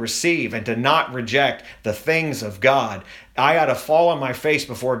to receive and to not reject the things of God, I ought to fall on my face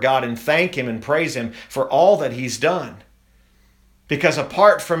before God and thank Him and praise Him for all that He's done. Because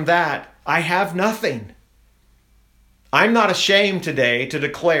apart from that, I have nothing. I'm not ashamed today to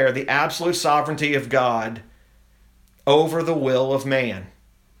declare the absolute sovereignty of God over the will of man.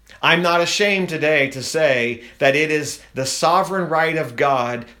 I'm not ashamed today to say that it is the sovereign right of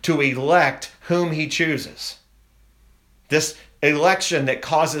God to elect whom He chooses. This election that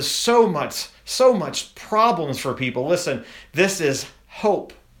causes so much problems for people. Listen, this is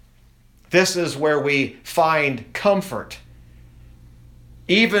hope. This is where we find comfort.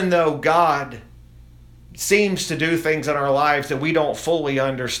 Even though God seems to do things in our lives that we don't fully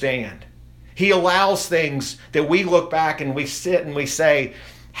understand. He allows things that we look back and we sit and we say,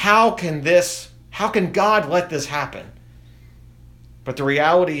 how can God let this happen? But the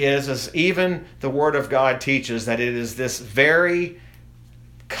reality is even the Word of God teaches that it is this very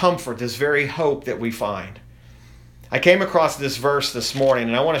comfort, this very hope that we find. I came across this verse this morning,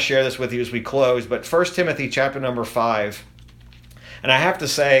 and I want to share this with you as we close, but 1 Timothy chapter number 5. And I have to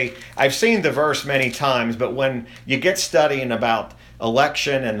say, I've seen the verse many times, but when you get studying about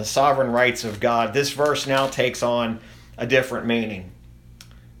election and the sovereign rights of God, this verse now takes on a different meaning.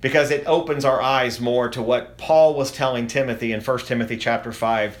 Because it opens our eyes more to what Paul was telling Timothy in 1 Timothy chapter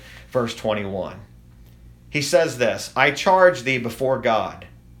 5, verse 21. He says this, I charge thee before God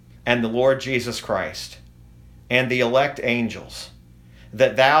and the Lord Jesus Christ and the elect angels,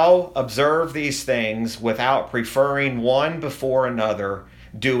 that thou observe these things without preferring one before another,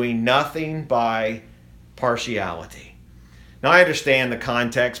 doing nothing by partiality. Now I understand the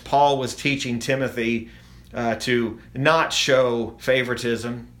context. Paul was teaching Timothy to not show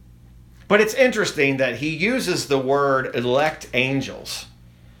favoritism. But it's interesting that he uses the word elect angels.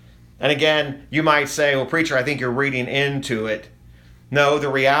 And again, you might say, well, preacher, I think you're reading into it. No, the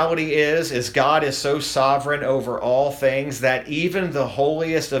reality is God is so sovereign over all things that even the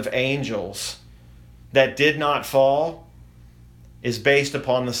holiest of angels that did not fall is based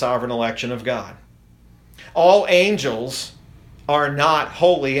upon the sovereign election of God. All angels are not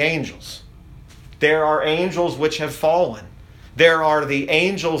holy angels. There are angels which have fallen. There are the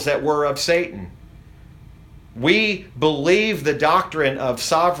angels that were of Satan. We believe the doctrine of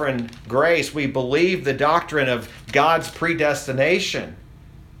sovereign grace. We believe the doctrine of God's predestination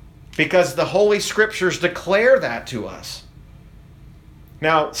because the Holy Scriptures declare that to us.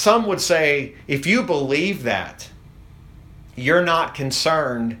 Now, some would say, if you believe that, you're not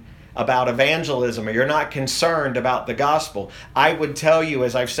concerned about evangelism or you're not concerned about the gospel. I would tell you,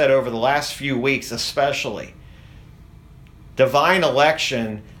 as I've said over the last few weeks especially, divine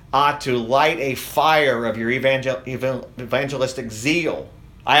election ought to light a fire of your evangelistic zeal.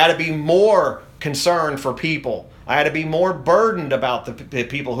 I ought to be more concerned for people. I ought to be more burdened about the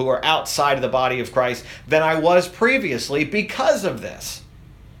people who are outside of the body of Christ than I was previously because of this.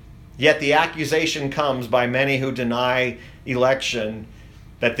 Yet the accusation comes by many who deny election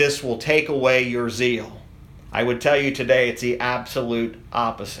that this will take away your zeal. I would tell you today it's the absolute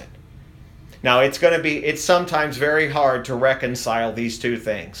opposite. Now, it's sometimes very hard to reconcile these two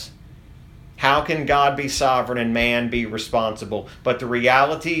things. How can God be sovereign and man be responsible? But the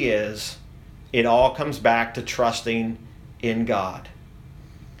reality is, it all comes back to trusting in God.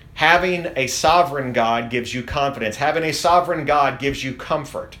 Having a sovereign God gives you confidence. Having a sovereign God gives you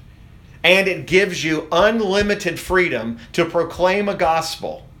comfort. And it gives you unlimited freedom to proclaim a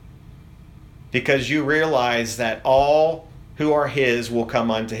gospel because you realize that all who are His will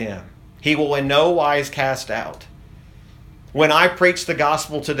come unto Him. He will in no wise cast out. When I preach the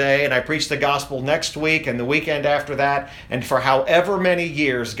gospel today, and I preach the gospel next week and the weekend after that, and for however many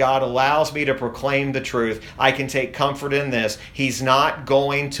years God allows me to proclaim the truth, I can take comfort in this. He's not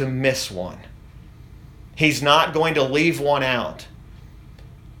going to miss one. He's not going to leave one out.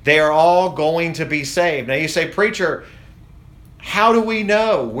 They are all going to be saved. Now you say, preacher, how do we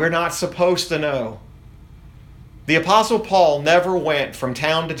know? We're not supposed to know. The Apostle Paul never went from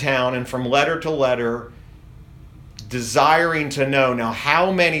town to town and from letter to letter desiring to know now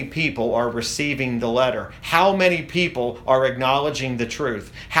how many people are receiving the letter, how many people are acknowledging the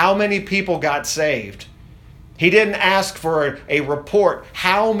truth, how many people got saved. He didn't ask for a report,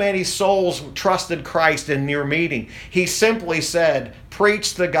 how many souls trusted Christ in your meeting. He simply said,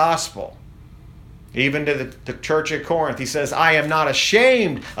 preach the gospel. Even to the church at Corinth, he says, I am not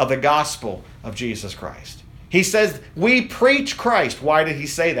ashamed of the gospel of Jesus Christ. He says, we preach Christ. Why did he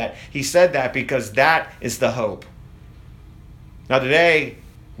say that? He said that because that is the hope. Now today,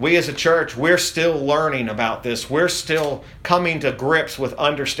 we as a church, we're still learning about this. We're still coming to grips with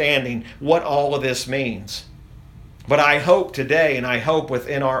understanding what all of this means. But I hope today, and I hope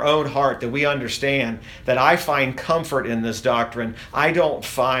within our own heart, that we understand that I find comfort in this doctrine. I don't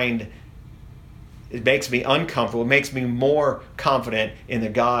find it makes me uncomfortable. It makes me more confident in the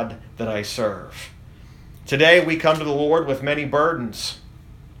God that I serve. Today we come to the Lord with many burdens.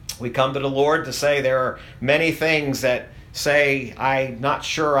 We come to the Lord to say there are many things that say, I'm not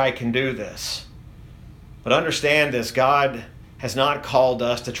sure I can do this. But understand this, God has not called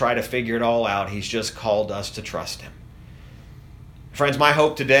us to try to figure it all out. He's just called us to trust him. Friends, my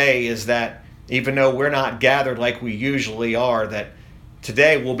hope today is that even though we're not gathered like we usually are, that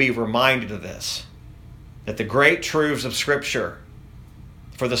today we'll be reminded of this. That the great truths of Scripture,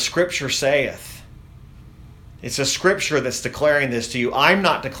 for the Scripture saith, it's a Scripture that's declaring this to you. I'm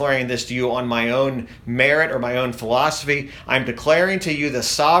not declaring this to you on my own merit or my own philosophy. I'm declaring to you the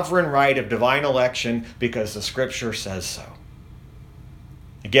sovereign right of divine election because the Scripture says so.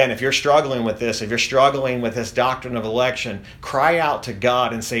 Again, if you're struggling with this, if you're struggling with this doctrine of election, cry out to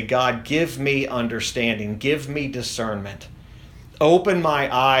God and say, God, give me understanding, give me discernment. Open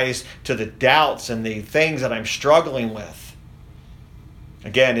my eyes to the doubts and the things that I'm struggling with.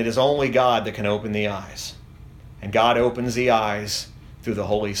 Again, it is only God that can open the eyes. And God opens the eyes through the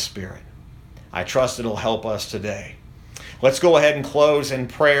Holy Spirit. I trust it'll help us today. Let's go ahead and close in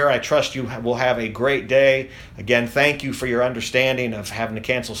prayer. I trust you will have a great day. Again, thank you for your understanding of having to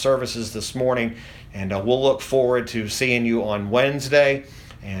cancel services this morning. And we'll look forward to seeing you on Wednesday.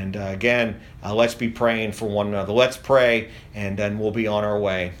 And again, let's be praying for one another. Let's pray, and then we'll be on our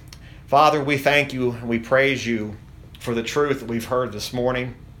way. Father, we thank you and we praise you for the truth that we've heard this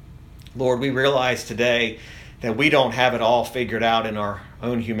morning. Lord, we realize today that we don't have it all figured out in our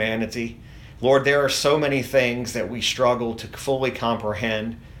own humanity. Lord, there are so many things that we struggle to fully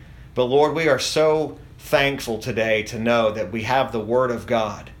comprehend. But Lord, we are so thankful today to know that we have the Word of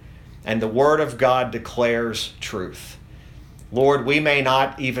God, and the Word of God declares truth. Lord, we may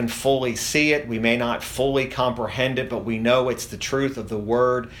not even fully see it. We may not fully comprehend it, but we know it's the truth of the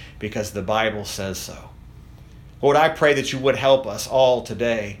Word because the Bible says so. Lord, I pray that you would help us all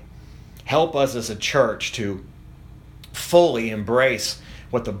today. Help us as a church to fully embrace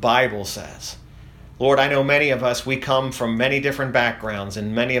what the Bible says. Lord, I know many of us, we come from many different backgrounds,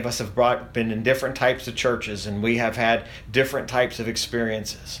 and many of us have been in different types of churches, and we have had different types of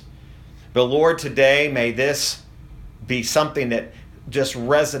experiences. But Lord, today may this be something that just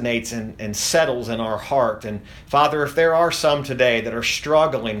resonates and settles in our heart. And Father, if there are some today that are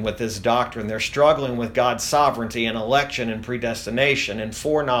struggling with this doctrine, they're struggling with God's sovereignty and election and predestination and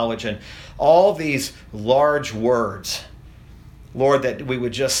foreknowledge and all these large words, Lord, that we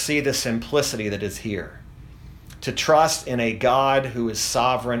would just see the simplicity that is here. To trust in a God who is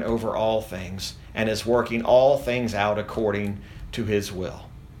sovereign over all things and is working all things out according to his will.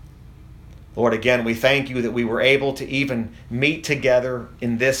 Lord, again, we thank you that we were able to even meet together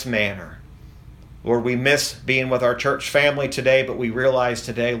in this manner. Lord, we miss being with our church family today, but we realize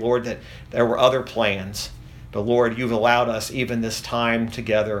today, Lord, that there were other plans. But Lord, you've allowed us even this time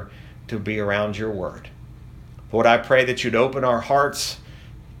together to be around your word. Lord, I pray that you'd open our hearts,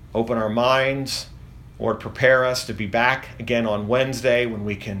 open our minds. Lord, prepare us to be back again on Wednesday when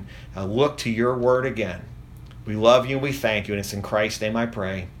we can look to your word again. We love you and we thank you, and it's in Christ's name I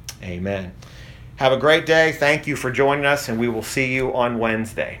pray. Amen. Have a great day. Thank you for joining us, and we will see you on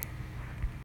Wednesday.